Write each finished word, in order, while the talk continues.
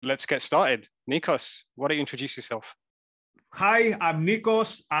let's get started. Nikos, why don't you introduce yourself? Hi, I'm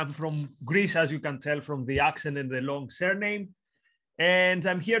Nikos. I'm from Greece, as you can tell from the accent and the long surname. And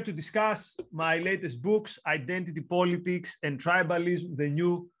I'm here to discuss my latest books, Identity Politics and Tribalism, the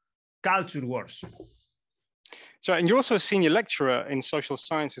New Culture Wars. So, and you're also a senior lecturer in social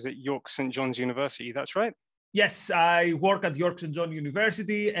sciences at York St. John's University, that's right? Yes, I work at York St. John's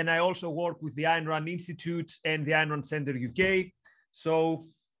University, and I also work with the Ayn Rand Institute and the Ayn Rand Centre UK. So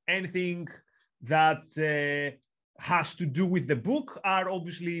anything that has to do with the book are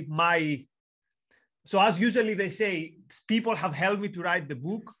obviously my... So as usually they say, people have helped me to write the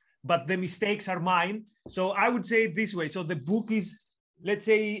book, but the mistakes are mine. So I would say it this way. So the book is, let's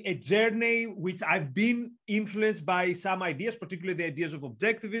say, a journey which I've been influenced by some ideas, particularly the ideas of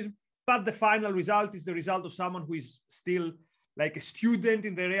objectivism, but the final result is the result of someone who is still like a student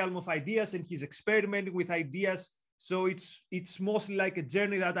in the realm of ideas, and he's experimenting with ideas. So it's mostly like a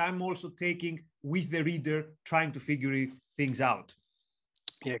journey that I'm also taking with the reader, trying to figure things out.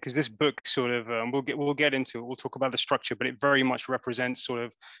 Yeah, because this book sort of, we'll get into it, we'll talk about the structure, but it very much represents sort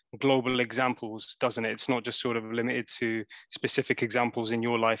of global examples, doesn't it? It's not just sort of limited to specific examples in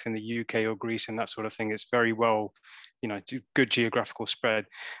your life in the UK or Greece and that sort of thing. It's very well, good geographical spread.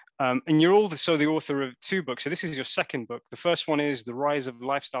 And you're also the author of two books. So this is your second book. The first one is The Rise of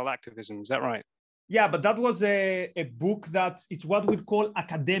Lifestyle Activism. Is that right? Yeah, but that was a book it's what we call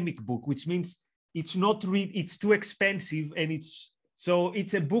academic book, which means it's not it's too expensive, and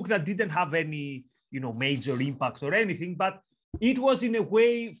it's a book that didn't have any, major impact or anything, but it was in a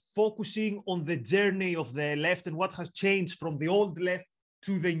way focusing on the journey of the left and what has changed from the old left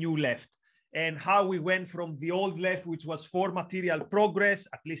to the new left, and how we went from the old left, which was for material progress,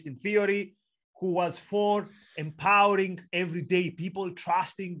 at least in theory, who was for empowering everyday people,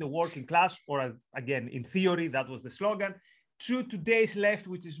 trusting the working class, or again, in theory, that was the slogan, to today's left,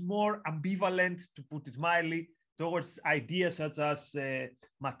 which is more ambivalent, to put it mildly, towards ideas such as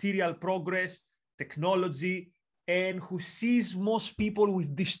material progress, technology, and who sees most people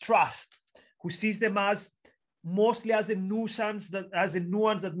with distrust, who sees them mostly as a nuisance,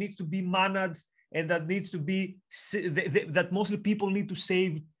 that needs to be managed, and that needs to be, that mostly people need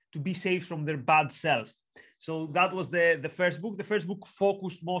to be saved from their bad self. So that was the first book. The first book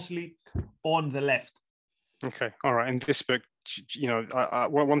focused mostly on the left. Okay, all right. And this book,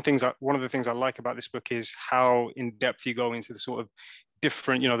 one of the things I like about this book is how in depth you go into the sort of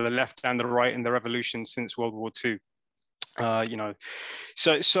different, the left and the right and the revolution since World War II.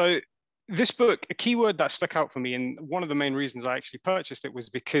 So this book, a keyword that stuck out for me, and one of the main reasons I actually purchased it was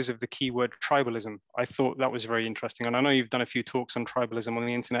because of the keyword tribalism. I thought that was very interesting. And I know you've done a few talks on tribalism on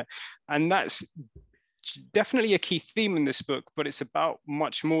the internet, and that's definitely a key theme in this book, but it's about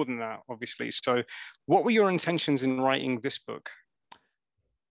much more than that, obviously. So what were your intentions in writing this book?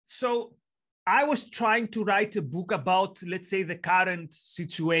 So I was trying to write a book about, let's say, the current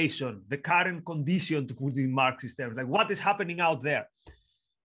situation, the current condition, to put it in Marxist terms, like what is happening out there.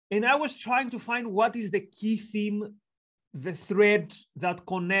 And I was trying to find what is the key theme, the thread that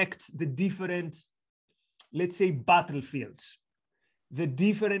connects the different, let's say, battlefields, the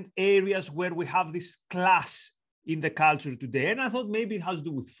different areas where we have this clash in the culture today. And I thought maybe it has to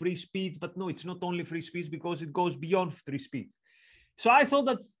do with free speech, but no, it's not only free speech, because it goes beyond free speech. So I thought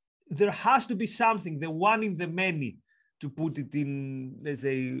that there has to be something, the one in the many, to put it in, let's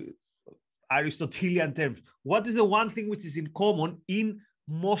say, Aristotelian terms. What is the one thing which is in common in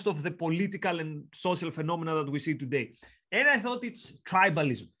most of the political and social phenomena that we see today? And I thought it's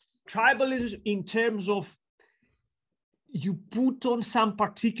tribalism. Tribalism in terms of you put on some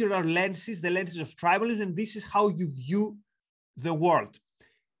particular lenses, the lenses of tribalism, and this is how you view the world.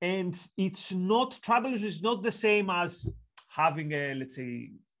 And tribalism is not the same as having let's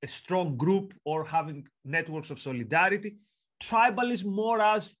say, a strong group or having networks of solidarity. Tribalism more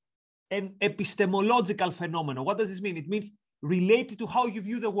as an epistemological phenomenon. What does this mean? It means related to how you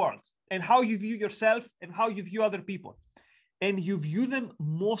view the world and how you view yourself and how you view other people. And you view them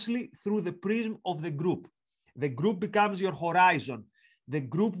mostly through the prism of the group. The group becomes your horizon. The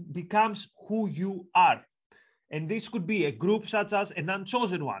group becomes who you are. And this could be a group such as an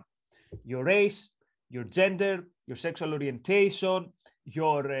unchosen one. Your race, your gender, your sexual orientation,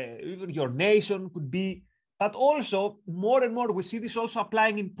 even your nation could be. But also, more and more, we see this also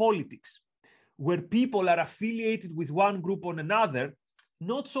applying in politics, where people are affiliated with one group or another,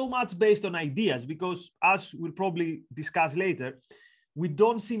 not so much based on ideas, because as we'll probably discuss later, we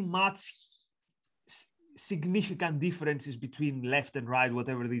don't see much significant differences between left and right,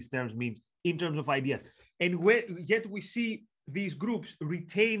 whatever these terms mean, in terms of ideas. And yet we see these groups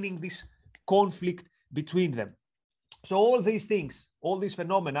retaining this conflict between them. So all these things, all these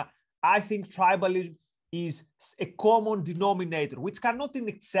phenomena, I think tribalism is a common denominator, which cannot in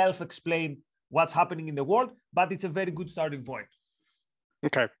itself explain what's happening in the world, but it's a very good starting point.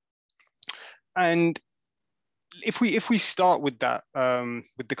 Okay. And if we start with that,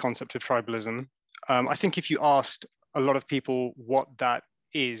 with the concept of tribalism, I think if you asked a lot of people what that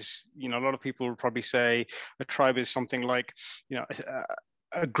is, a lot of people would probably say a tribe is something like,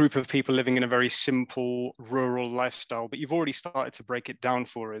 a group of people living in a very simple rural lifestyle. But you've already started to break it down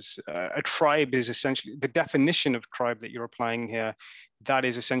for us. A tribe is essentially the definition of tribe that you're applying here. That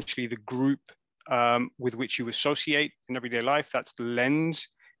is essentially the group with which you associate in everyday life. That's the lens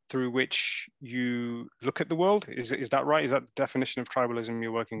through which you look at the world. Is that right? Is that the definition of tribalism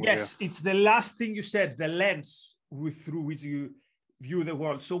you're working with? Yes, it's the last thing you said, the lens through which you view the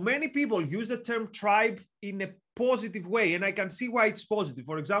world. So many people use the term tribe in a positive way, and I can see why it's positive.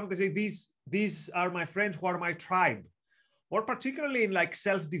 For example, they say, these are my friends who are my tribe. Or particularly in like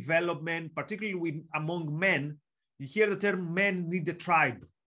self-development, particularly among men, you hear the term men need a tribe,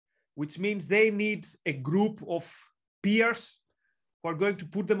 which means they need a group of peers who are going to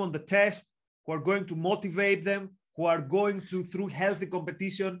put them on the test, who are going to motivate them, who are going to, through healthy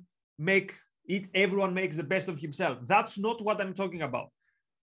competition, everyone makes the best of himself. That's not what I'm talking about.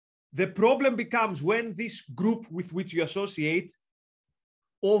 The problem becomes when this group with which you associate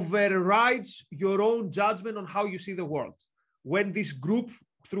overrides your own judgment on how you see the world. When this group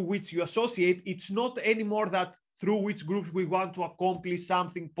through which you associate, it's not anymore that through which groups we want to accomplish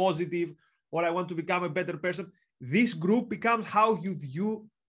something positive, or I want to become a better person. This group becomes how you view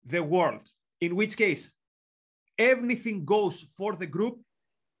the world, in which case everything goes for the group,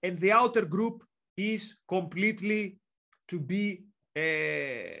 and the outer group is completely to be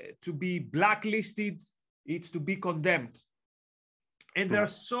blacklisted. It's to be condemned. And there are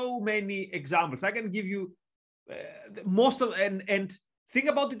so many examples. I can give you and think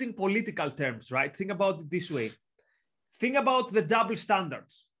about it in political terms, right? Think about it this way. Think about the double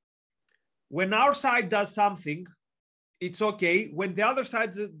standards. When our side does something, it's okay. When the other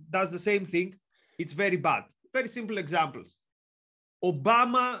side does the same thing, it's very bad. Very simple examples.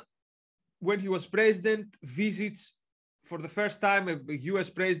 Obama, when he was president, visits, for the first time, a US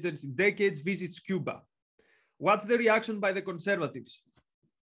president in decades, visits Cuba. What's the reaction by the conservatives?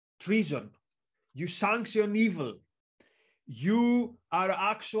 Treason. You sanction evil. You are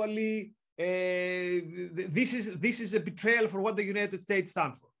actually, this is a betrayal for what the United States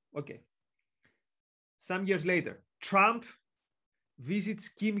stand for. Okay. Some years later, Trump visits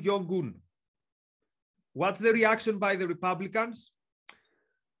Kim Jong-un. What's the reaction by the Republicans?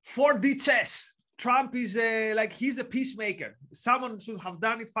 4D chess. Trump is he's a peacemaker. Someone should have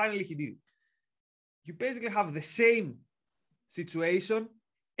done it. Finally, he did. You basically have the same situation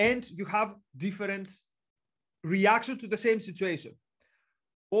and you have different reactions to the same situation.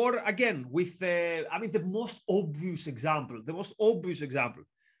 Or again, with, the most obvious example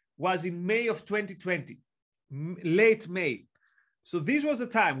was in May of 2020, late May. So this was a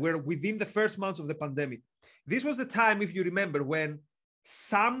time where within the first months of the pandemic, this was the time, if you remember, when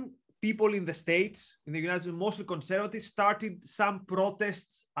some people in the States, in the United States, mostly conservatives, started some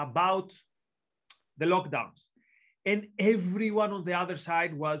protests about the lockdowns. And everyone on the other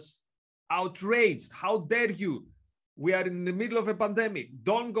side was outraged. How dare you? We are in the middle of a pandemic.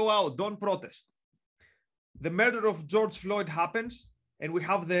 Don't go out, don't protest. The murder of George Floyd happens, and we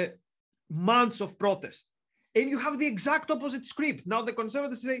have the months of protest. And you have the exact opposite script. Now the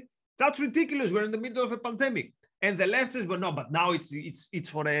conservatives say, that's ridiculous. We're in the middle of a pandemic. And the left says, well, no, but now it's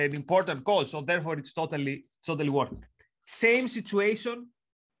for an important cause. So therefore it's totally working. Same situation,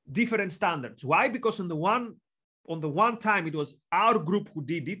 different standards. Why? Because on the one time it was our group who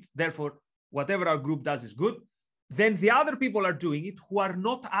did it. Therefore, whatever our group does is good. Then the other people are doing it who are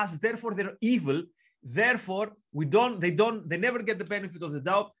not us. Therefore, they're evil. Therefore, they never get the benefit of the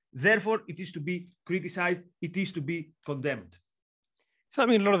doubt. Therefore, it is to be criticized. It is to be condemned. So,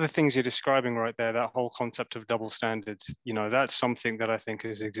 a lot of the things you're describing right there, that whole concept of double standards, that's something that I think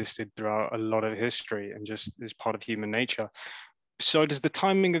has existed throughout a lot of history and just is part of human nature. So does the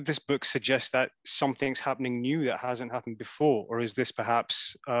timing of this book suggest that something's happening new that hasn't happened before? Or is this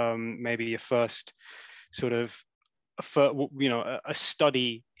perhaps maybe a first sort of, a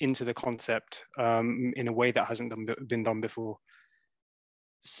study into the concept in a way that hasn't been done before?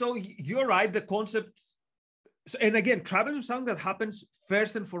 So you're right, the concept. And again, tribalism is something that happens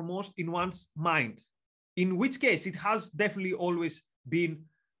first and foremost in one's mind, in which case it has definitely always been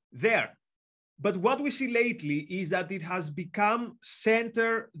there. But what we see lately is that it has become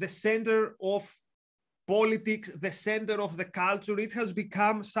the center of politics, the center of the culture. It has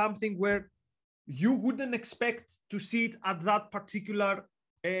become something where you wouldn't expect to see it at that particular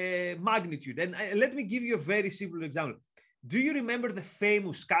magnitude. And let me give you a very simple example. Do you remember the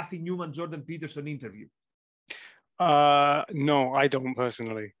famous Kathy Newman-Jordan Peterson interview? No, I don't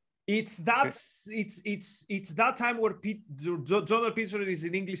personally. It's that time where Jordan Peterson is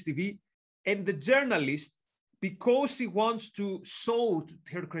in English TV, and the journalist, because he wants to show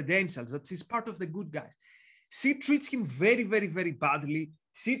her credentials that she's part of the good guys, she treats him very, very, very badly.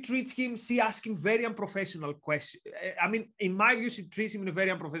 She asks him very unprofessional questions. I mean, in my view, she treats him in a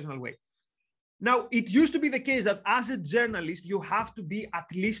very unprofessional way. Now, it used to be the case that as a journalist, you have to be at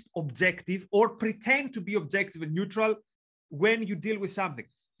least objective or pretend to be objective and neutral when you deal with something.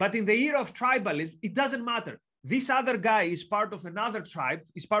 But in the era of tribalism, it doesn't matter. This other guy is part of another tribe,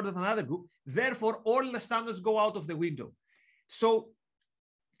 is part of another group. Therefore, all the standards go out of the window. So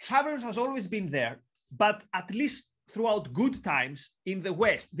tribalism has always been there, but at least throughout good times in the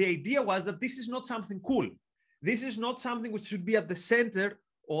West, the idea was that this is not something cool. This is not something which should be at the center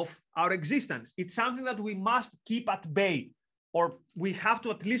of our existence. It's something that we must keep at bay, or we have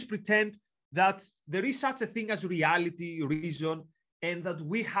to at least pretend that there is such a thing as reality, reason, and that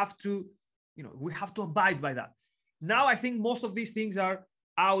we have to, we have to abide by that. Now, I think most of these things are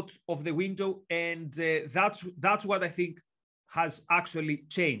out of the window, and that's what I think has actually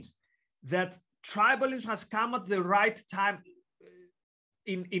changed. That tribalism has come at the right time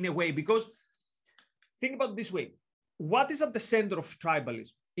in a way, because think about it this way. What is at the center of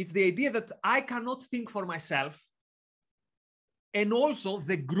tribalism? It's the idea that I cannot think for myself, and also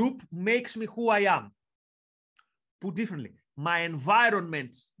the group makes me who I am. Put differently, my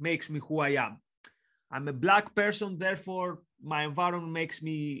environment makes me who I am. I'm a black person, therefore my environment makes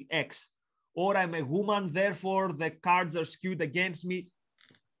me X. Or I'm a woman, therefore the cards are skewed against me.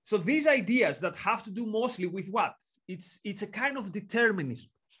 So these ideas that have to do mostly with what? It's a kind of determinism.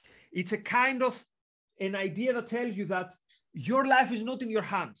 It's a kind of an idea that tells you that your life is not in your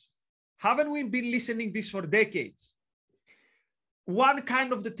hands. Haven't we been listening this for decades? One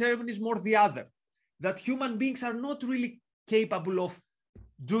kind of determinism or the other, that human beings are not really capable of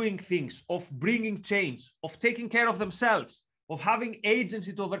doing things, of bringing change, of taking care of themselves, of having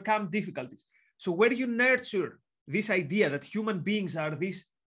agency to overcome difficulties. So where you nurture this idea that human beings are this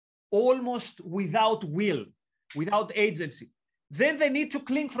almost without will, without agency, then they need to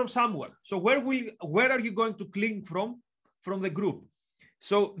cling from somewhere. So where are you going to cling from? From the group.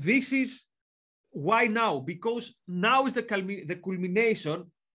 So this is why now, because now is the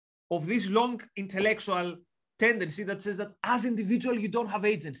culmination of this long intellectual tendency that says that as individual, you don't have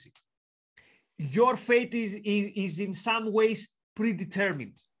agency. Your fate is in some ways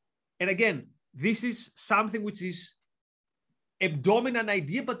predetermined. And again, this is something which is a dominant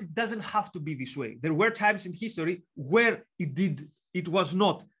idea, but it doesn't have to be this way. There were times in history where it was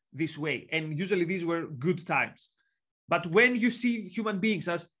not this way. And usually these were good times. But when you see human beings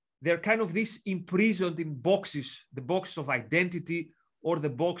as they're kind of this imprisoned in boxes, the box of identity or the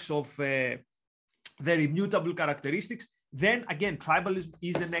box of their immutable characteristics, then again, tribalism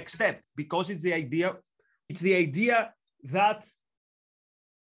is the next step, because it's the idea that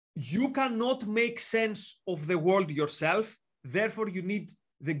you cannot make sense of the world yourself. Therefore, you need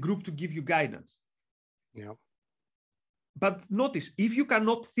the group to give you guidance. Yeah. But notice, if you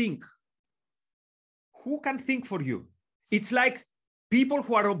cannot think, who can think for you? It's like people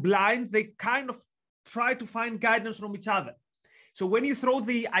who are blind, they kind of try to find guidance from each other. So when you throw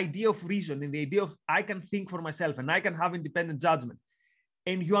the idea of reason and the idea of I can think for myself and I can have independent judgment,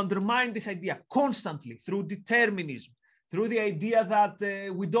 and you undermine this idea constantly through determinism, through the idea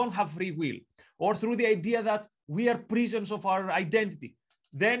that we don't have free will, or through the idea that we are prisoners of our identity,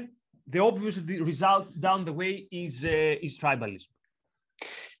 then the obvious result down the way is tribalism.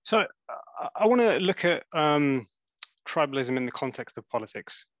 So I want to look at tribalism in the context of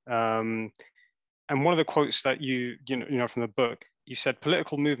politics. And one of the quotes that you know from the book, you said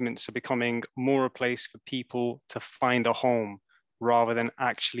political movements are becoming more a place for people to find a home rather than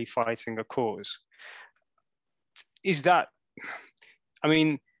actually fighting a cause. Is that, I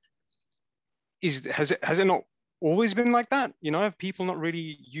mean, has it not always been like that? You know, have people not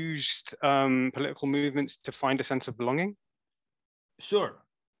really used political movements to find a sense of belonging? Sure,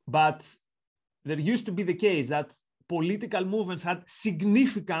 but there used to be the case that political movements had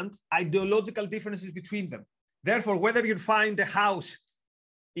significant ideological differences between them. Therefore, whether you find a house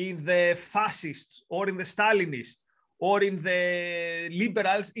in the fascists or in the Stalinists or in the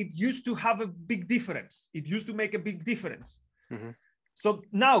liberals, it used to have a big difference. It used to make a big difference. Mm-hmm. So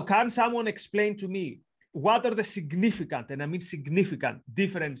now, can someone explain to me what are the significant, and I mean significant,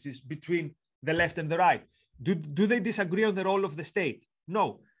 differences between the left and the right? Do they disagree on the role of the state?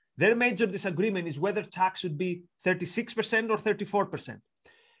 No. Their major disagreement is whether tax should be 36% or 34%.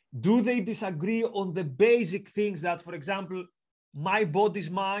 Do they disagree on the basic things that, for example, my body's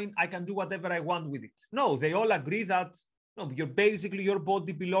mine, I can do whatever I want with it? No, they all agree that no, your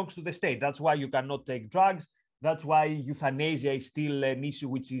body belongs to the state. That's why you cannot take drugs. That's why euthanasia is still an issue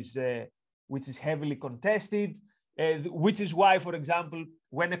which is heavily contested. Which is why, for example,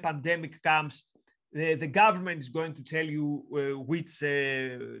 when a pandemic comes, the government is going to tell you which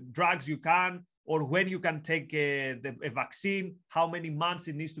drugs you can, or when you can take a vaccine, how many months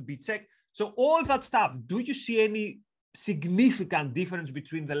it needs to be checked. So all that stuff, do you see any significant difference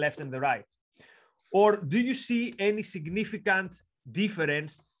between the left and the right? Or do you see any significant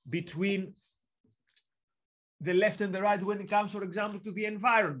difference between the left and the right when it comes, for example, to the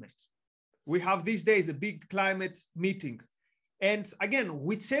environment? We have these days the big climate meeting. And again,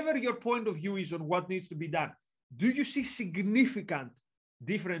 whichever your point of view is on what needs to be done, do you see significant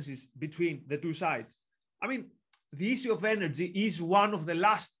differences between the two sides? I mean, the issue of energy is one of the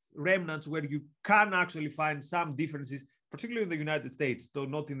last remnants where you can actually find some differences, particularly in the United States, though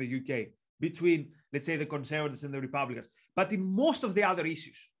not in the UK, between, let's say, the conservatives and the Republicans. But in most of the other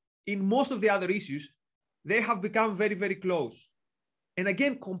issues, they have become very, very close. And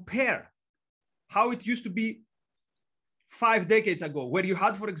again, compare how it used to be 5 decades ago, where you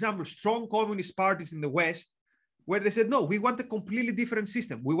had, for example, strong communist parties in the West, where they said, no, we want a completely different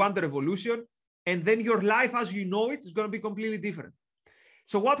system. We want the revolution, and then your life as you know it is going to be completely different.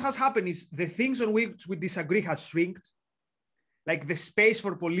 So what has happened is the things on which we disagree has shrinked. Like the space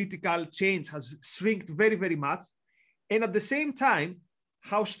for political change has shrinked very, very much. And at the same time,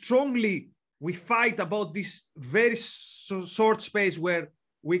 how strongly we fight about this very short space where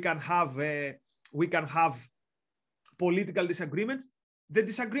we can have political disagreements. The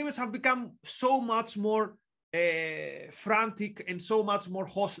disagreements have become so much more frantic and so much more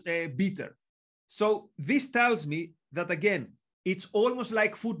bitter. So this tells me that, again, it's almost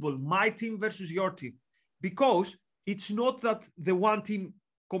like football, my team versus your team, because it's not that the one team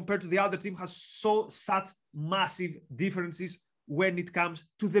compared to the other team has such massive differences when it comes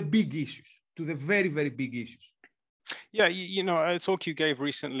to the big issues, to the very, very big issues. Yeah, you know, a talk you gave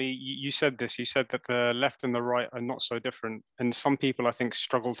recently, you said this, you said that the left and the right are not so different. And some people, I think,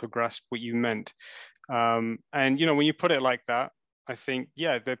 struggle to grasp what you meant. And, you know, when you put it like that, I think,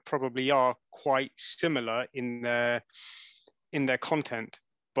 yeah, they probably are quite similar in their content.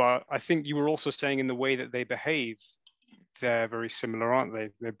 But I think you were also saying in the way that they behave, they're very similar, aren't they?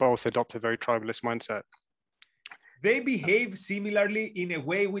 They both adopt a very tribalist mindset. They behave similarly in a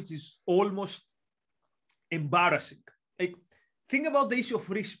way which is almost embarrassing. Like, think about the issue of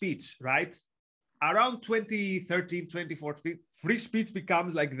free speech, right? Around 2013, 2014, free speech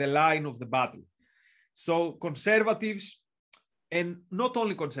becomes like the line of the battle. So conservatives, and not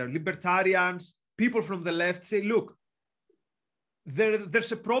only conservatives, libertarians, people from the left say, look,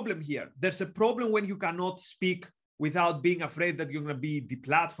 there's a problem here. There's a problem when you cannot speak without being afraid that you're going to be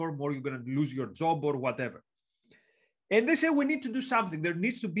deplatformed or you're going to lose your job or whatever. And they say we need to do something. There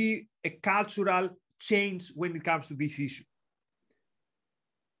needs to be a cultural change when it comes to this issue,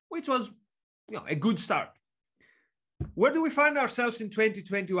 which was, you know, a good start. Where do we find ourselves in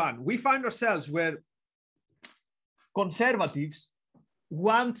 2021? We find ourselves where conservatives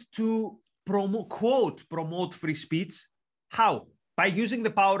want to promote free speech. How? By using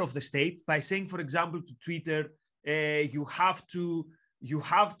the power of the state, by saying, for example, to Twitter, you have to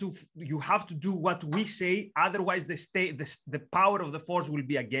do what we say, otherwise the state, the power of the force will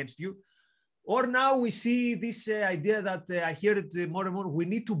be against you. Or now we see this idea that I hear it more and more, we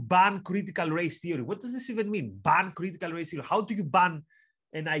need to ban critical race theory. What does this even mean? Ban critical race theory? How do you ban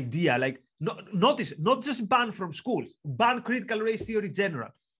an idea? Like, notice, not just ban from schools, ban critical race theory general.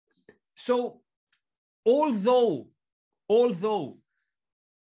 So although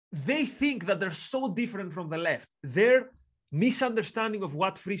they think that they're so different from the left, their misunderstanding of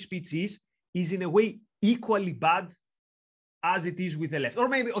what free speech is in a way equally bad as it is with the left. Or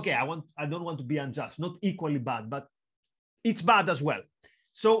maybe, okay, I don't want to be unjust, not equally bad, but it's bad as well.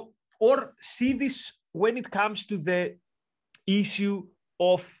 So, or see this when it comes to the issue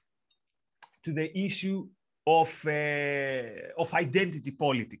of identity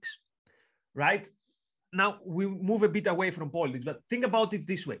politics, right? Now we move a bit away from politics, but think about it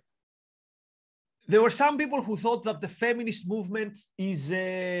this way. There were some people who thought that the feminist movement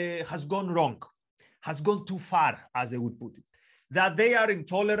has gone wrong, has gone too far, as they would put it, that they are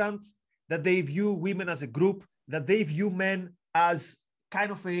intolerant, that they view women as a group, that they view men as kind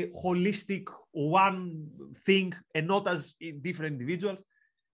of a holistic one thing and not as different individuals.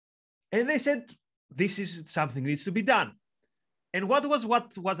 And they said, this is something that needs to be done. And what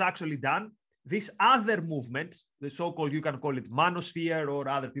was actually done? This other movement, the so-called, you can call it manosphere, or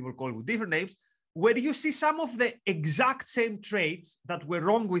other people call it with different names, where you see some of the exact same traits that were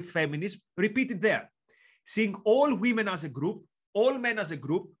wrong with feminism repeated there. Seeing all women as a group, all men as a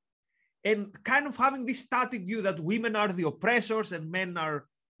group, and kind of having this static view that women are the oppressors and men are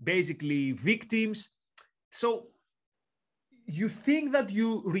basically victims. So you think that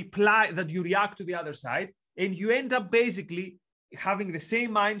you react to the other side, and you end up basically having the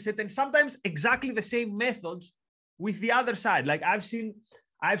same mindset and sometimes exactly the same methods with the other side. Like I've seen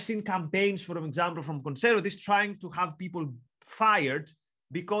campaigns, for example, from conservatives trying to have people fired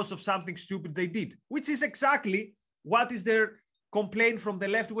because of something stupid they did, which is exactly what is their complaint from the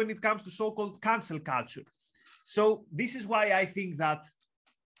left when it comes to so-called cancel culture. So this is why I think that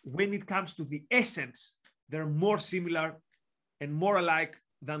when it comes to the essence, they're more similar and more alike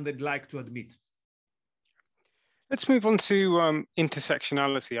than they'd like to admit. Let's move on to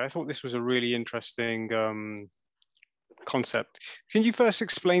intersectionality. I thought this was a really interesting concept. Can you first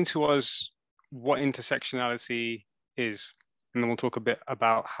explain to us what intersectionality is? And then we'll talk a bit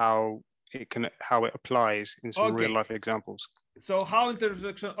about how it applies in some real life examples. So how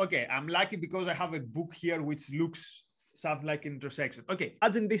intersection, okay, I'm lucky because I have a book here which looks something like intersection. Okay,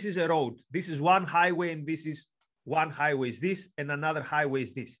 imagine this is a road. This is one highway, and this is one highway is this, and another highway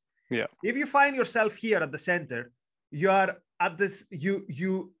is this. Yeah. If you find yourself here at the center, you are at this, you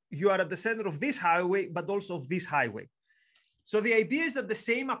are at the center of this highway, but also of this highway. So the idea is that the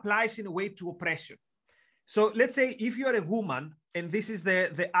same applies in a way to oppression. So let's say if you're a woman, and this is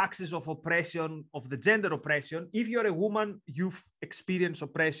the axis of oppression, of the gender oppression, if you're a woman, you've experienced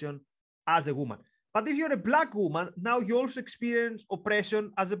oppression as a woman. But if you're a Black woman, now you also experience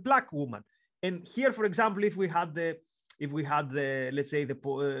oppression as a Black woman. And here, for example, if we had the let's say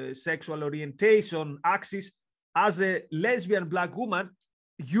the sexual orientation axis, as a lesbian Black woman,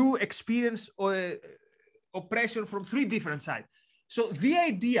 you experience oppression from 3 different sides. So the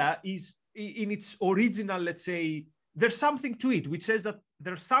idea is, in its original, let's say, there's something to it, which says that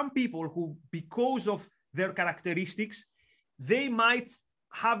there are some people who, because of their characteristics, they might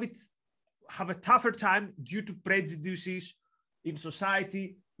have a tougher time due to prejudices in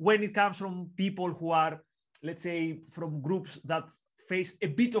society when it comes from people who are, let's say, from groups that face a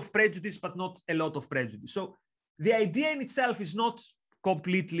bit of prejudice, but not a lot of prejudice. So the idea in itself is not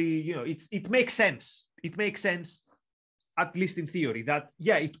completely, it makes sense. It makes sense, at least in theory, that,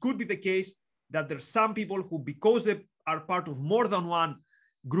 yeah, it could be the case that there's some people who, because they are part of more than one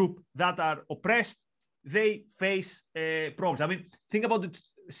group that are oppressed, they face problems. I mean, think about it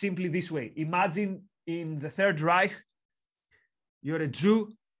simply this way. Imagine in the Third Reich, you're a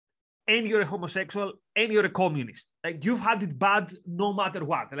Jew, and you're a homosexual, and you're a communist. Like, you've had it bad no matter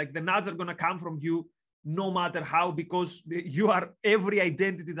what. Like, the Nazis are going to come from you no matter how, because you are every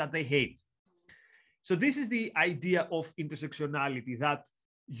identity that they hate. So this is the idea of intersectionality, that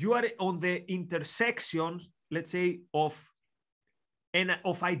you are on the intersections, let's say, of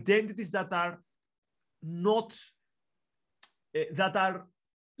identities that are not, that are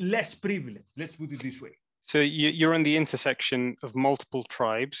less privileged. Let's put it this way. So you're on the intersection of multiple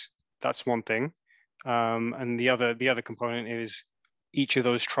tribes. That's one thing. And the other component is each of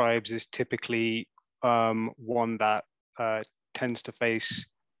those tribes is typically one that tends to face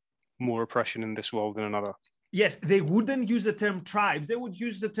more oppression in this world than another. Yes, they wouldn't use the term tribes. They would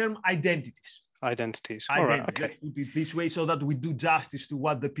use the term identities. Identities. All right, okay. Let's put it this way so that we do justice to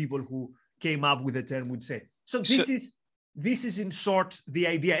what the people who came up with the term would say. So this is in short the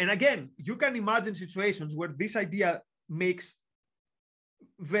idea. And again, you can imagine situations where this idea makes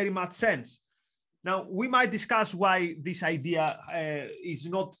very much sense. Now, we might discuss why this idea is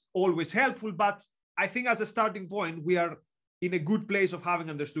not always helpful, but I think as a starting point, we are in a good place of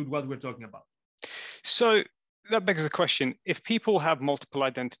having understood what we're talking about. So that begs the question, if people have multiple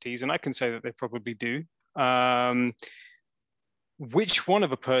identities, and I can say that they probably do, which one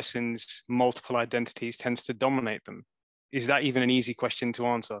of a person's multiple identities tends to dominate them? Is that even an easy question to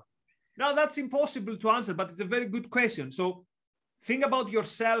answer? No, that's impossible to answer, but it's a very good question. So think about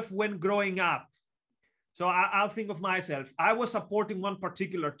yourself when growing up. So I'll think of myself. I was supporting one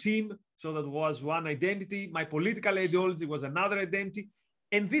particular team, so that was one identity. My political ideology was another identity.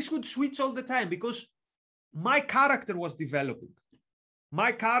 And this would switch all the time because my character was developing.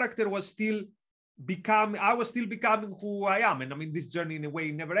 My character was still becoming, I was still becoming who I am. And I mean, this journey in a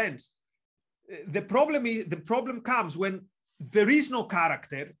way never ends. The problem comes when there is no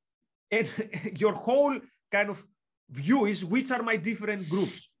character and your whole kind of view is which are my different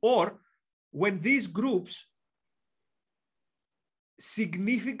groups, or when these groups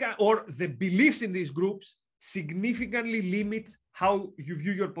significant, or the beliefs in these groups significantly limit how you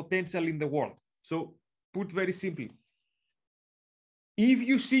view your potential in the world. So, put very simply, if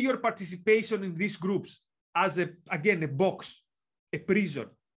you see your participation in these groups as again a box, a prison,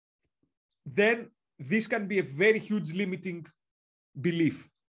 then this can be a very huge limiting belief,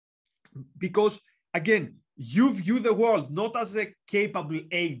 because again, you view the world not as a capable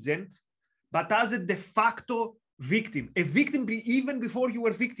agent, but as a de facto victim, a victim even before you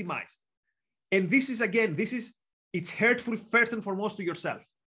were victimized. And this is, again, it's hurtful first and foremost to yourself.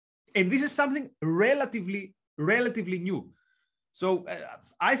 And this is something relatively new. So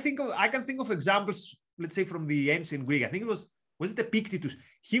I can think of examples, let's say from the ancient Greek. I think it was it Epictetus?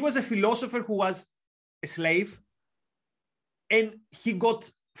 He was a philosopher who was a slave, and he got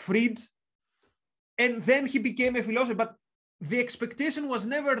freed, and then he became a philosopher. But the expectation was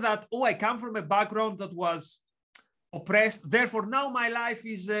never that, oh, I come from a background that was oppressed, therefore now my life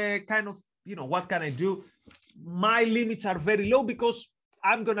is kind of, what can I do? My limits are very low because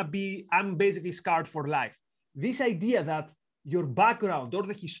I'm basically scarred for life. This idea that your background or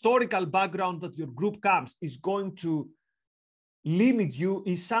the historical background that your group comes is going to limit you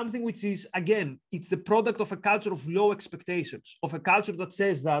is something which is, again, it's the product of a culture of low expectations, of a culture that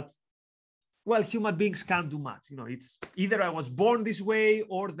says that, well, human beings can't do much. It's either I was born this way,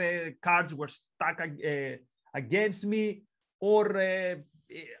 or the cards were stuck against me, or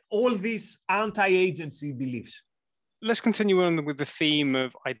all these anti-agency beliefs. Let's continue on with the theme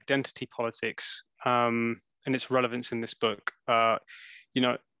of identity politics and its relevance in this book.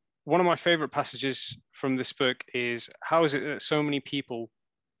 One of my favorite passages from this book is, how is it that so many people,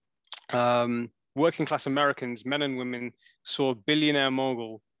 working class Americans, men and women, saw a billionaire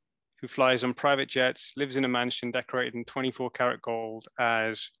mogul who flies on private jets, lives in a mansion decorated in 24-karat gold,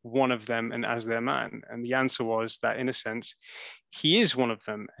 as one of them and as their man? And the answer was that, in a sense, he is one of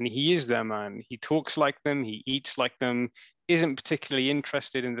them and he is their man. He talks like them, he eats like them, isn't particularly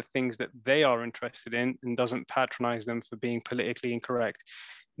interested in the things that they are interested in, and doesn't patronize them for being politically incorrect.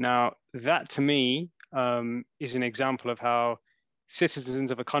 Now, that to me is an example of how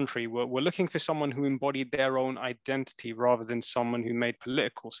citizens of a country were looking for someone who embodied their own identity rather than someone who made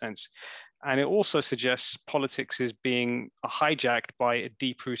political sense. And it also suggests politics is being hijacked by a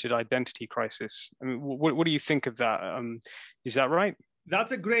deep-rooted identity crisis. I mean, what do you think of that? Is that right?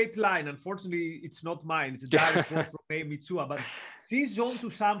 That's a great line. Unfortunately, it's not mine. It's a direct quote from Amy Tsua, but she's on to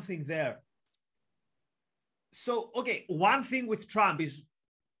something there. So, okay, one thing with Trump is,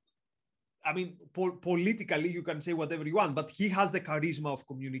 I mean, politically, you can say whatever you want, but he has the charisma of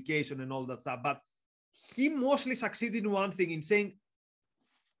communication and all that stuff. But he mostly succeeded in one thing, in saying,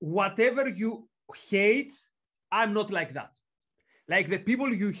 whatever you hate, I'm not like that. Like the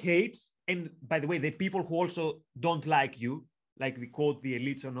people you hate, and by the way, the people who also don't like you, like the quote, the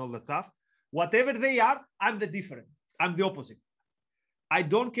elites and all that stuff, whatever they are, I'm the different. I'm the opposite. I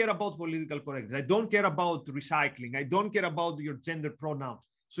don't care about political correctness. I don't care about recycling. I don't care about your gender pronouns.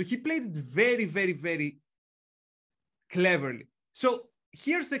 So he played it very, very, very cleverly. So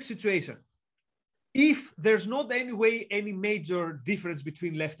here's the situation. If there's not any major difference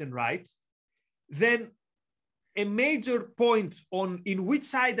between left and right, then a major point on in which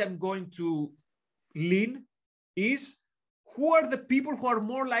side I'm going to lean is, who are the people who are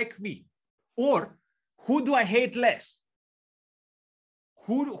more like me? Or who do I hate less?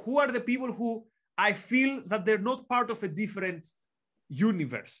 Who are the people who I feel that they're not part of a different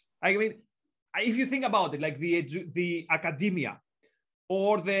universe? I mean, if you think about it, like the academia,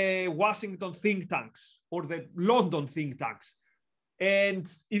 or the Washington think tanks, or the London think tanks, and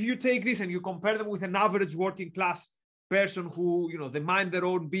if you take this and you compare them with an average working class person who, they mind their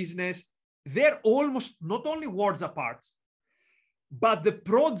own business, they're almost not only worlds apart, but the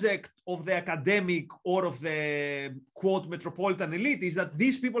project of the academic or of the, quote, metropolitan elite is that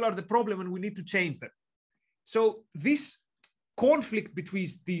these people are the problem and we need to change them. So this conflict between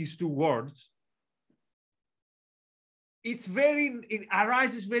these two worlds, it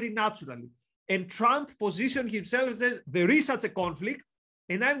arises very naturally. And Trump positioned himself and says, there is such a conflict,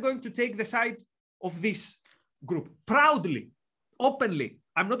 and I'm going to take the side of this group proudly, openly.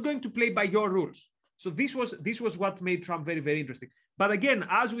 I'm not going to play by your rules. So this was what made Trump very, very interesting. But again,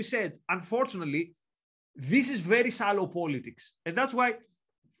 as we said, unfortunately, this is very shallow politics. And that's why,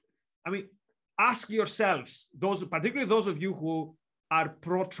 I mean, ask yourselves, particularly those of you who are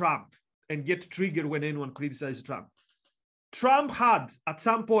pro-Trump and get triggered when anyone criticizes Trump. Trump had, at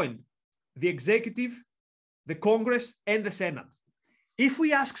some point, the executive, the Congress, and the Senate. If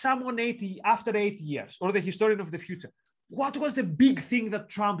we ask someone after 80 years, or the historian of the future, what was the big thing that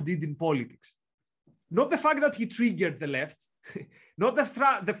Trump did in politics? Not the fact that he triggered the left, not the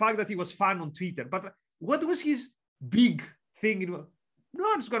fact that he was fun on Twitter, but what was his big thing? No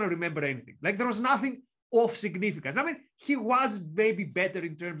one's going to remember anything. Like there was nothing of significance. I mean, he was maybe better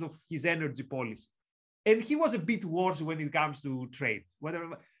in terms of his energy policy. And he was a bit worse when it comes to trade,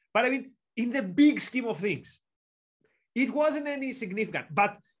 whatever. But I mean, in the big scheme of things, it wasn't any significant.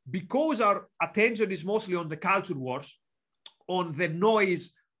 But because our attention is mostly on the culture wars, on the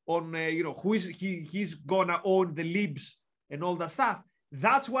noise, on he's gonna own the libs and all that stuff.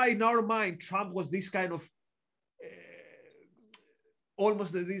 That's why in our mind, Trump was this kind of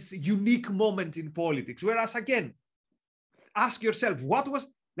almost this unique moment in politics. Whereas again, ask yourself, what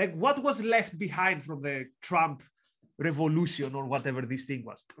was left behind from the Trump revolution or whatever this thing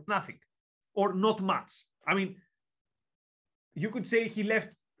was? Nothing, or not much. I mean, you could say he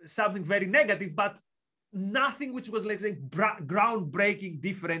left something very negative, but nothing which was, let's say, groundbreaking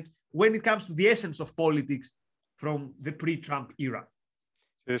different when it comes to the essence of politics from the pre-Trump era.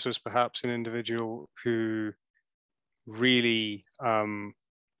 This was perhaps an individual who really,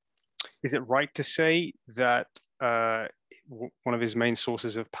 is it right to say that one of his main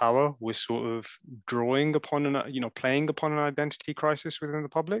sources of power was sort of playing upon an identity crisis within the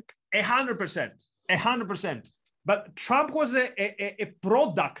public? 100%. But Trump was a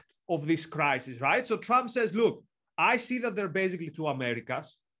product of this crisis, right? So Trump says, look, I see that there are basically two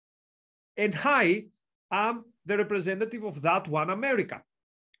Americas, and I am the representative of that one America.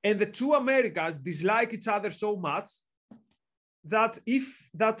 And the two Americas dislike each other so much that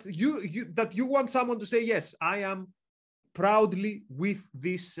you want someone to say, yes, I am proudly with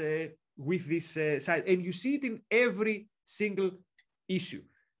this side. And you see it in every single issue.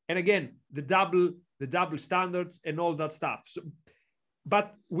 And again, the double standards and all that stuff. So,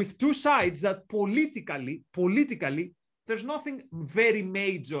 but with two sides that politically, there's nothing very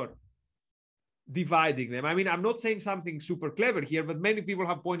major dividing them. I mean, I'm not saying something super clever here, but many people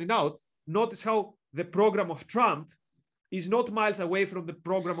have pointed out, notice how the program of Trump is not miles away from the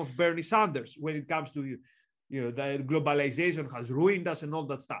program of Bernie Sanders when it comes to, the globalization has ruined us and all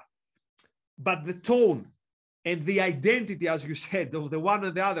that stuff. But the tone and the identity, as you said, of the one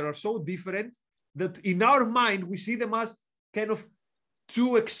and the other are so different that in our mind, we see them as kind of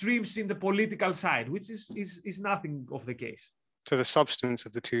two extremes in the political side, which is nothing of the case. So the substance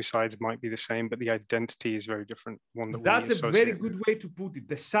of the two sides might be the same, but the identity is very different. That's a very good way to put it.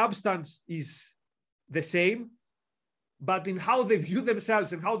 The substance is the same, but in how they view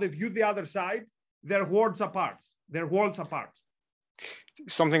themselves and how they view the other side, they're worlds apart.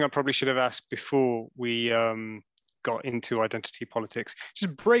 Something I probably should have asked before we got into identity politics.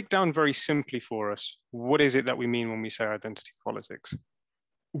 Just break down very simply for us, what is it that we mean when we say identity politics?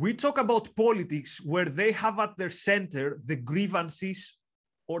 We talk about politics where they have at their center the grievances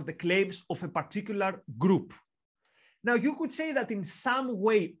or the claims of a particular group. Now, you could say that in some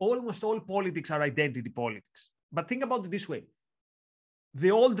way, almost all politics are identity politics. But think about it this way.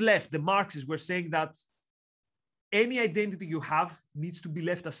 The old left, the Marxists, were saying that any identity you have needs to be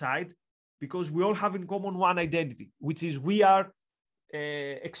left aside because we all have in common one identity, which is we are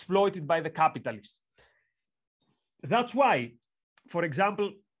exploited by the capitalists. That's why, for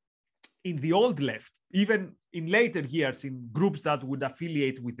example, in the old left, even in later years, in groups that would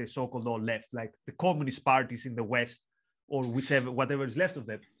affiliate with the so-called old left, like the communist parties in the West or whatever is left of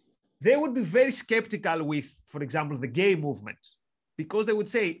them, they would be very skeptical with, for example, the gay movement, because they would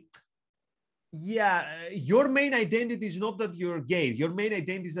say, yeah, your main identity is not that you're gay. Your main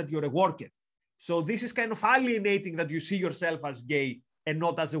identity is that you're a worker. So this is kind of alienating that you see yourself as gay and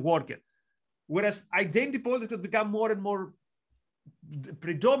not as a worker. Whereas identity politics have become more and more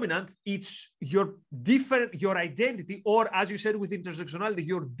predominant. It's your identity, or as you said with intersectionality,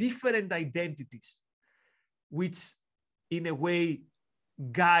 your different identities, which in a way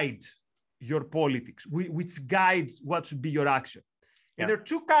guide your politics, which guides what should be your action. And there are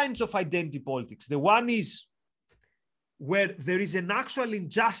two kinds of identity politics. The one is where there is an actual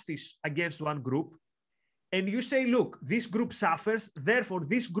injustice against one group, and you say, look, this group suffers, therefore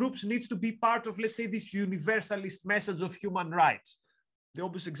this group needs to be part of, let's say, this universalist message of human rights. The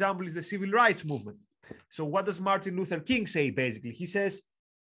obvious example is the civil rights movement. So what does Martin Luther King say, basically? He says,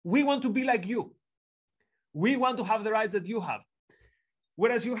 we want to be like you. We want to have the rights that you have.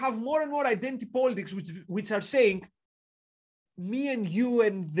 Whereas you have more and more identity politics, which are saying, me and you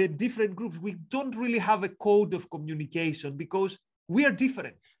and the different groups, we don't really have a code of communication because we are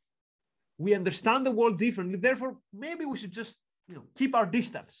different. We understand the world differently. Therefore, maybe we should just keep our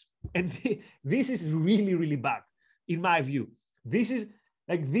distance. And this is really, really bad, in my view. This is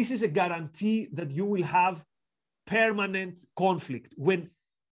a guarantee that you will have permanent conflict when,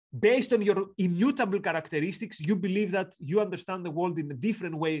 based on your immutable characteristics, you believe that you understand the world in a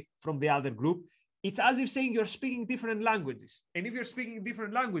different way from the other group. it's as if saying you're speaking different languages. And if you're speaking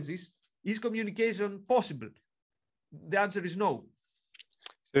different languages, is communication possible? The answer is no.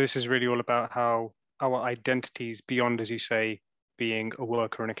 So this is really all about how our identities, beyond, as you say, being a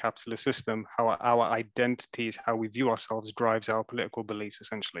worker in a capitalist system, how our identities, how we view ourselves, drives our political beliefs,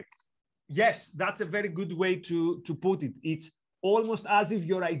 essentially. Yes, that's a very good way to put it. It's almost as if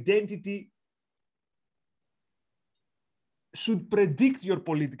your identity should predict your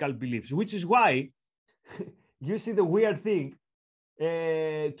political beliefs, which is why you see the weird thing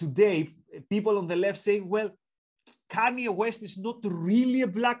today, people on the left saying, well, Kanye West is not really a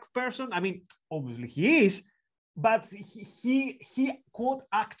black person. I mean, obviously he is, but he quote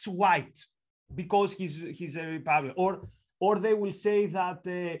acts white because he's a Republican. Or they will say that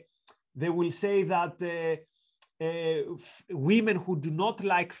women who do not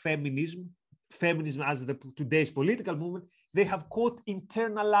like feminism as today's political movement, they have quote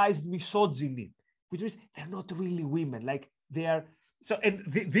internalized misogyny, which means they're not really women, like they are. So, and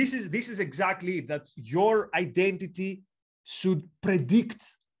this is exactly that your identity should predict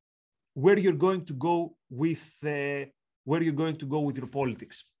where you're going to go with your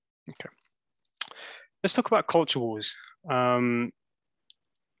politics. Okay, let's talk about culture wars. I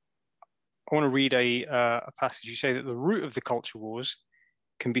want to read a passage. You say that the root of the culture wars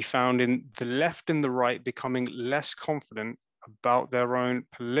can be found in the left and the right becoming less confident about their own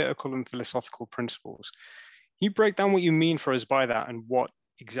political and philosophical principles. Can you break down what you mean for us by that and what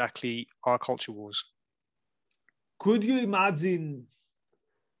exactly are culture wars? Could you imagine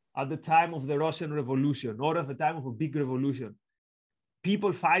at the time of the Russian Revolution or at the time of a big revolution,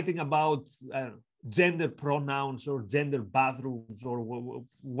 people fighting about gender pronouns or gender bathrooms or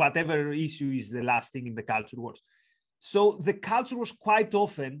whatever issue is the last thing in the culture wars? So the culture wars quite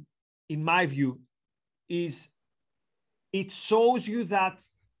often, in my view, it shows you that,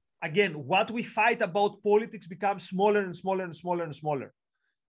 again, what we fight about politics becomes smaller and smaller and smaller and smaller.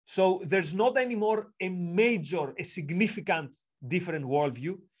 So there's not anymore a significant different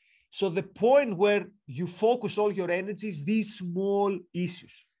worldview. So the point where you focus all your energies, these small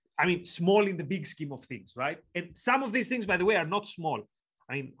issues. I mean, small in the big scheme of things, right? And some of these things, by the way, are not small.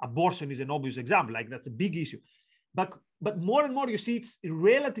 I mean, abortion is an obvious example, like that's a big issue. But more and more you see it's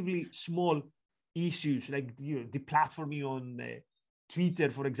relatively small issues, like deplatforming on Twitter,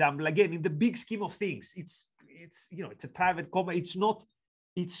 for example. Again, in the big scheme of things, it's a private company. It's not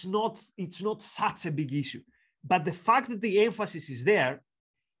such a big issue. But the fact that the emphasis is there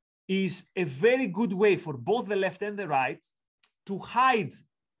is a very good way for both the left and the right to hide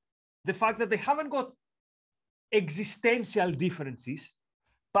the fact that they haven't got existential differences,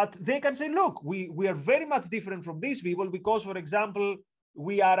 but they can say, look, we are very much different from these people because, for example,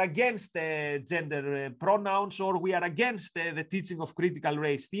 we are against gender pronouns, or we are against the teaching of critical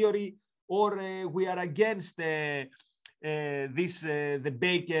race theory, or we are against the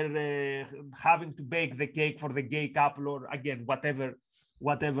baker having to bake the cake for the gay couple, or again, whatever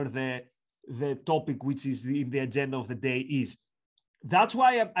the topic which is in the agenda of the day is. That's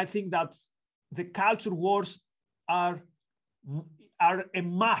why I think that the culture wars are a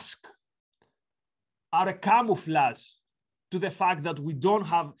mask, are a camouflage to the fact that we don't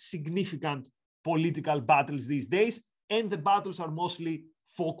have significant political battles these days, and the battles are mostly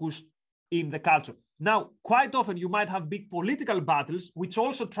focused in the culture. Now, quite often you might have big political battles, which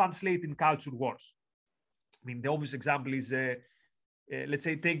also translate in culture wars. I mean, the obvious example is, let's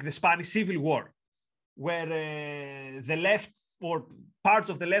say, take the Spanish Civil War, where the left or parts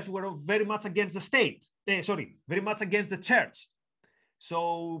of the left were very much against the state, very much against the church.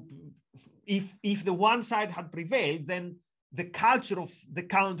 So if the one side had prevailed, then the culture of the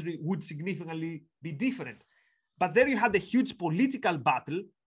country would significantly be different. But there you had a huge political battle,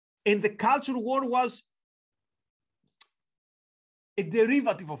 and the culture war was a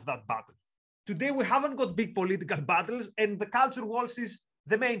derivative of that battle. Today, we haven't got big political battles, and the culture wars is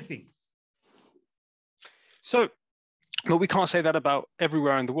the main thing. So, but we can't say that about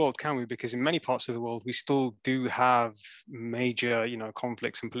everywhere in the world, can we? Because in many parts of the world, we still do have major,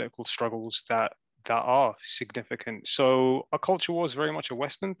 conflicts and political struggles that are significant. So, our culture war is very much a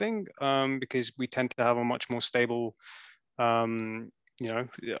Western thing, because we tend to have a much more stable, a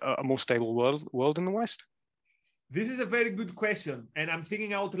more stable world in the West. This is a very good question, and I'm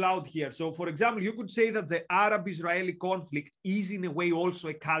thinking out loud here. So, for example, you could say that the Arab-Israeli conflict is in a way also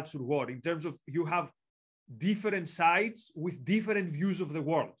a culture war, in terms of you have different sides with different views of the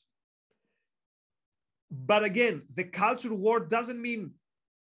world. But again, the culture war doesn't mean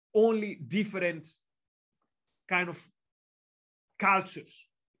only different kind of cultures.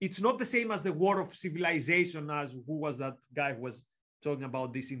 It's not the same as the war of civilization, as who was that guy who was talking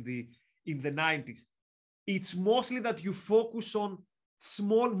about this in in the 90s. It's mostly that you focus on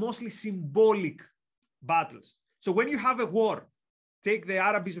small, mostly symbolic battles. So when you have a war, take the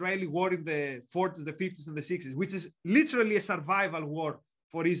Arab-Israeli war in the 40s, the 50s, and the 60s, which is literally a survival war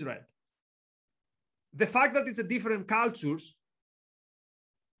for Israel. The fact that it's a different cultures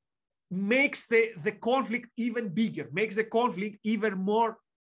makes the conflict even bigger, makes the conflict even more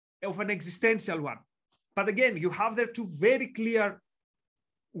of an existential one. But again, you have there two very clear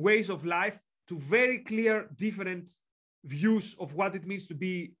ways of life, two very clear different views of what it means to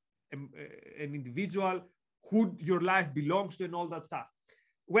be an individual, who your life belongs to, and all that stuff.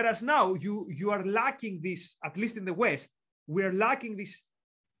 Whereas now you are lacking this, at least in the West, we are lacking this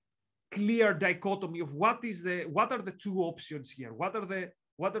clear dichotomy of what are the two options here, what are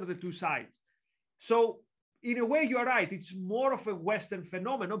the two sides. So in a way, you are right. It's more of a Western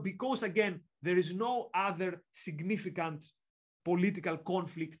phenomenon because, again, there is no other significant political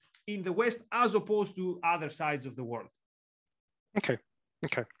conflict in the West as opposed to other sides of the world. Okay.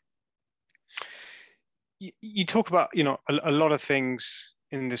 You talk about, a lot of things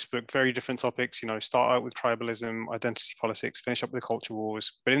in this book, very different topics, start out with tribalism, identity politics, finish up with the culture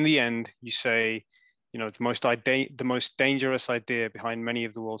wars. But in the end, you say, the most dangerous idea behind many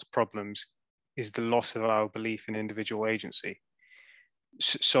of the world's problems is the loss of our belief in individual agency.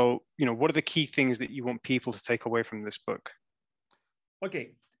 So, what are the key things that you want people to take away from this book?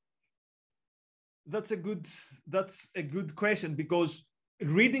 Okay. That's a good question, because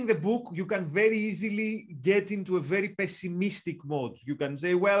reading the book, you can very easily get into a very pessimistic mode. You can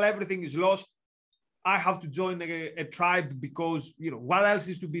say, well, everything is lost. I have to join a tribe because, what else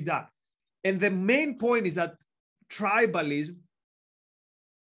is to be done? And the main point is that tribalism,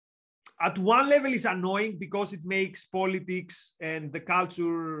 at one level, is annoying because it makes politics and the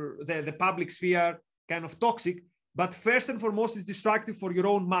culture, the public sphere kind of toxic. But first and foremost, it's destructive for your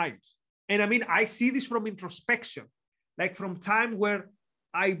own mind. And I mean, I see this from introspection, like from time where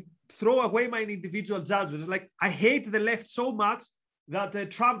I throw away my individual judgments. Like, I hate the left so much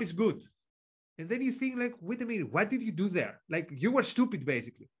that Trump is good. And then you think, like, wait a minute, what did you do there? Like, you were stupid,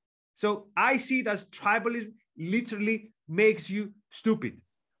 basically. So I see it as tribalism literally makes you stupid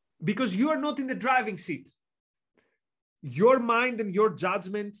because you are not in the driving seat. Your mind and your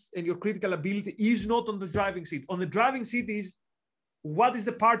judgments and your critical ability is not on the driving seat. On the driving seat is what is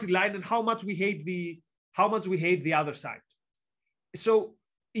the party line and how much we hate the other side. So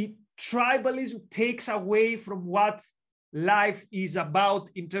tribalism takes away from what life is about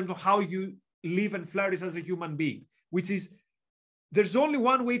in terms of how you live and flourish as a human being, which is there's only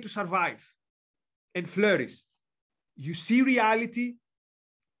one way to survive and flourish. You see reality,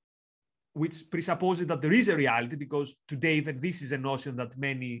 which presupposes that there is a reality, because today even this is a notion that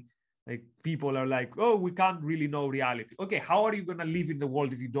many people are like, oh, we can't really know reality. Okay, how are you going to live in the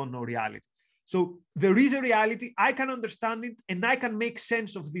world if you don't know reality? So there is a reality, I can understand it, and I can make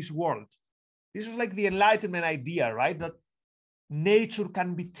sense of this world. This was like the Enlightenment idea, right? That nature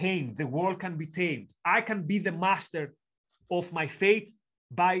can be tamed, the world can be tamed. I can be the master of my fate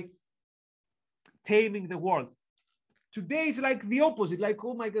by taming the world. Today is like the opposite, like,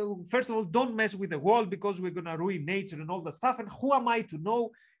 oh my God, first of all, don't mess with the world because we're going to ruin nature and all that stuff. And who am I to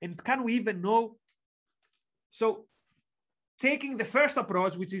know? And can we even know? So taking the first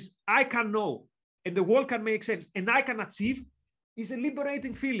approach, which is I can know and the world can make sense and I can achieve, is a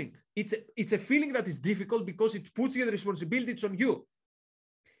liberating feeling. It's a feeling that is difficult because it puts you the responsibility, it's on you.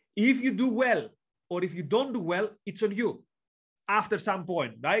 If you do well or if you don't do well, it's on you after some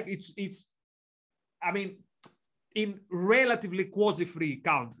point, right? I mean, in relatively quasi-free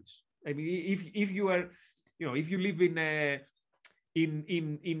countries. I mean, if you are, if you live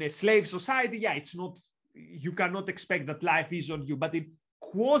in a slave society, yeah, it's not, you cannot expect that life is on you. But in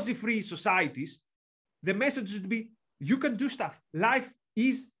quasi-free societies, the message should be, you can do stuff. Life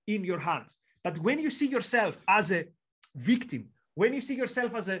is in your hands. But when you see yourself as a victim, when you see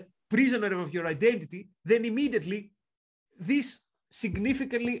yourself as a prisoner of your identity, then immediately this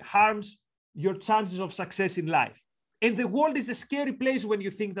significantly harms your chances of success in life. And the world is a scary place when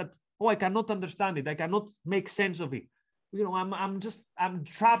you think that, oh, I cannot understand it. I cannot make sense of it. I'm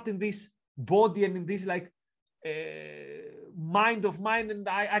trapped in this body and in this mind of mine, and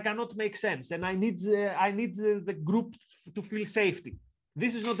I cannot make sense. And I need the group to feel safety.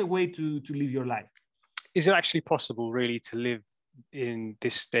 This is not a way to live your life. Is it actually possible really to live in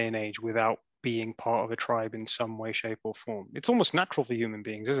this day and age without being part of a tribe in some way, shape or form? It's almost natural for human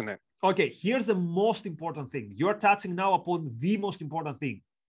beings, isn't it? Okay, here's the most important thing. You're touching now upon the most important thing,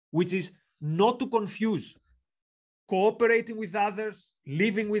 which is not to confuse cooperating with others,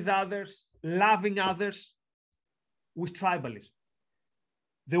 living with others, loving others with tribalism.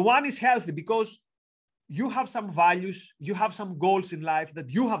 The one is healthy because you have some values, you have some goals in life that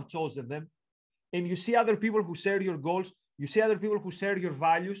you have chosen them, and you see other people who share your goals, you see other people who share your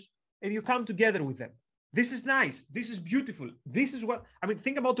values, and you come together with them. This is nice. This is beautiful. This is what, I mean,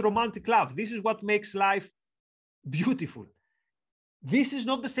 think about romantic love. This is what makes life beautiful. This is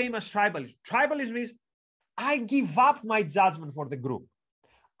not the same as tribalism. Tribalism is, I give up my judgment for the group.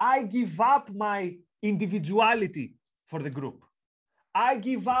 I give up my individuality for the group. I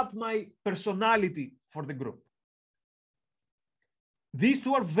give up my personality for the group. These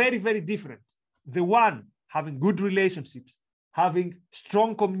two are very, very different. The one having good relationships, having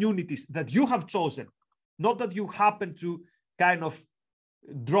strong communities that you have chosen, not that you happen to kind of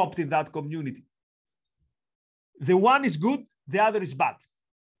dropped in that community. The one is good, the other is bad.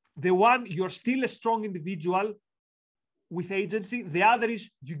 The one, you're still a strong individual with agency. The other is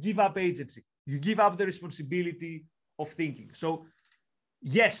you give up agency. You give up the responsibility of thinking. So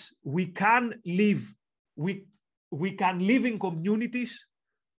yes, we can live, we can live in communities,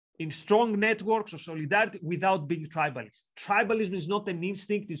 in strong networks of solidarity without being tribalist. Tribalism is not an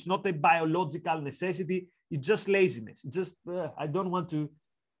instinct. It's not a biological necessity. It's just laziness. It's just, I don't want to,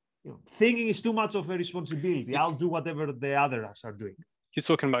 thinking is too much of a responsibility. I'll do whatever the others are doing. You're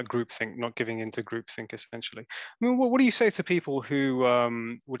talking about groupthink, not giving into groupthink, essentially. I mean, what do you say to people who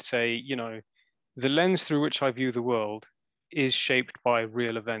would say, the lens through which I view the world is shaped by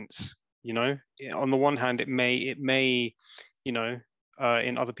real events? On the one hand, it may,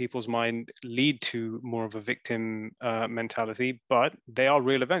 in other people's mind, lead to more of a victim mentality, but they are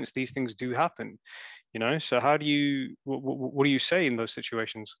real events. These things do happen, So how do you, what do you say in those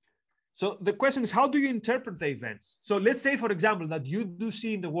situations? So the question is, how do you interpret the events? So let's say, for example, that you do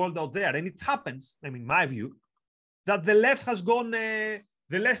see in the world out there, and it happens, in my view, that the left has gone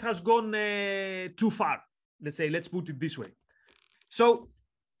too far. Let's put it this way. So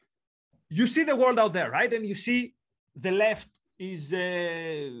you see the world out there, right? And you see the left is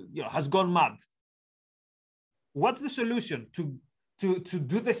has gone mad. What's the solution? To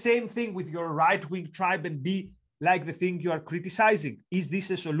do the same thing with your right-wing tribe and be like the thing you are criticizing? Is this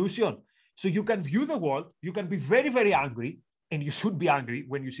a solution? So you can view the world, you can be very, very angry, and you should be angry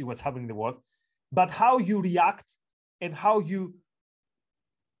when you see what's happening in the world, but how you react and how you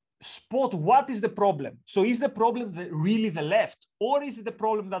spot what is the problem. So is the problem really the left, or is it the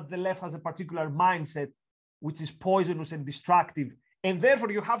problem that the left has a particular mindset which is poisonous and destructive? And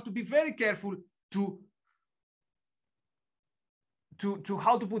therefore you have to be very careful to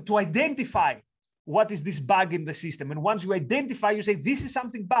identify what is this bug in the system. And once you identify, you say, this is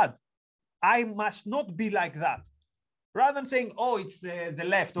something bad. I must not be like that. Rather than saying, oh, it's the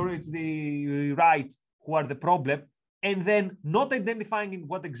left or it's the right who are the problem, and then not identifying in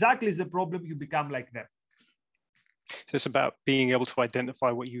what exactly is the problem, you become like them. So it's about being able to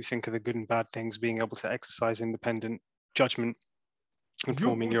identify what you think are the good and bad things, being able to exercise independent judgment and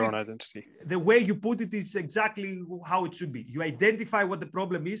forming your own identity. The way you put it is exactly how it should be. You identify what the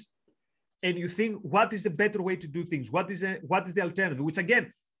problem is, and you think, what is the better way to do things? What is the alternative? Which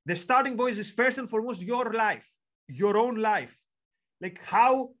again, the starting point is first and foremost your life, your own life.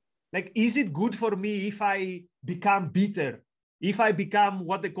 Is it good for me if I become bitter? If I become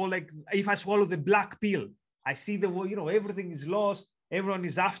what they call, if I swallow the black pill? I see everything is lost. Everyone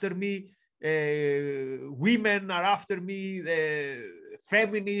is after me. Women are after me. The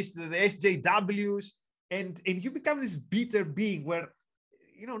feminists, the SJWs, and you become this bitter being where,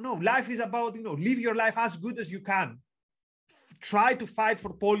 no, life is about, live your life as good as you can. Try to fight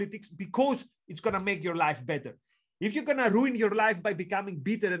for politics because it's going to make your life better. If you're going to ruin your life by becoming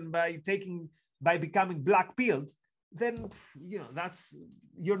bitter and by becoming black pilled, then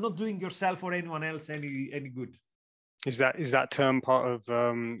you're not doing yourself or anyone else any good. Is that term part of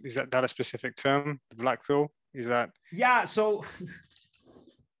is that a specific term, the black pill? Is that? Yeah, so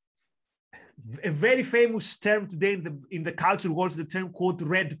a very famous term today in the culture was the term called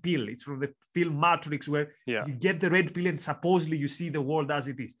red pill. It's from the film Matrix, where you get the red pill and supposedly you see the world as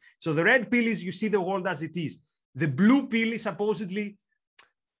it is. So the red pill is you see the world as it is. The blue pill is supposedly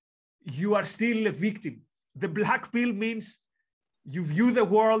you are still a victim. The black pill means you view the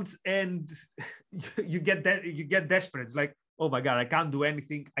world and you get desperate. It's like, oh my God, I can't do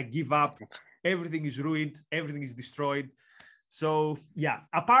anything. I give up. Everything is ruined. Everything is destroyed. So yeah,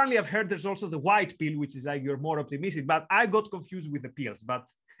 apparently I've heard there's also the white pill, which is like you're more optimistic, but I got confused with the pills. But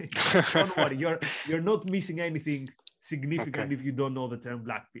don't worry, you're not missing anything significant if you don't know the term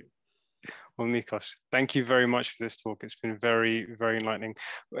black pill. Well, Nikos, thank you very much for this talk. It's been very, very enlightening.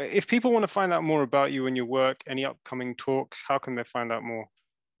 If people want to find out more about you and your work, any upcoming talks, how can they find out more?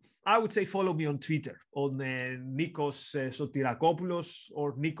 I would say follow me on Twitter on Nikos Sotirakopoulos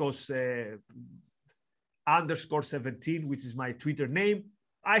or Nikos _17, which is my Twitter name.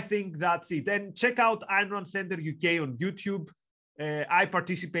 I think that's it. And check out Ayn Rand Center UK on YouTube. I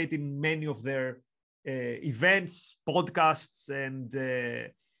participate in many of their events, podcasts,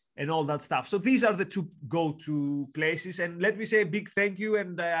 and all that stuff. So these are the two go-to places. And let me say a big thank you.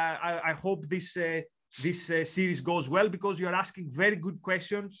 And I hope this series goes well, because you're asking very good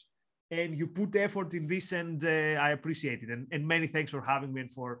questions and you put effort in this, and I appreciate it. And many thanks for having me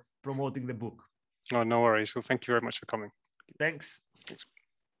and for promoting the book. Oh, no worries. So thank you very much for coming. Thanks. Thanks.